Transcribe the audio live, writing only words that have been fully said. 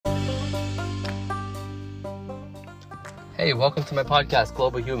Hey, welcome to my podcast,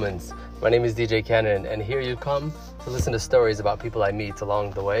 Global Humans. My name is DJ Cannon, and here you come to listen to stories about people I meet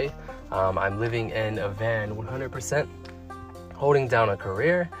along the way. I'm living in a van 100%, holding down a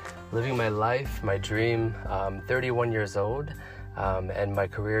career, living my life, my dream. 31 years old, and my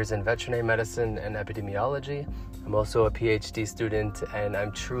career is in veterinary medicine and epidemiology. I'm also a PhD student, and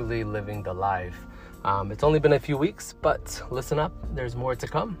I'm truly living the life. It's only been a few weeks, but listen up, there's more to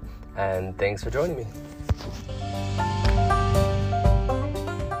come, and thanks for joining me.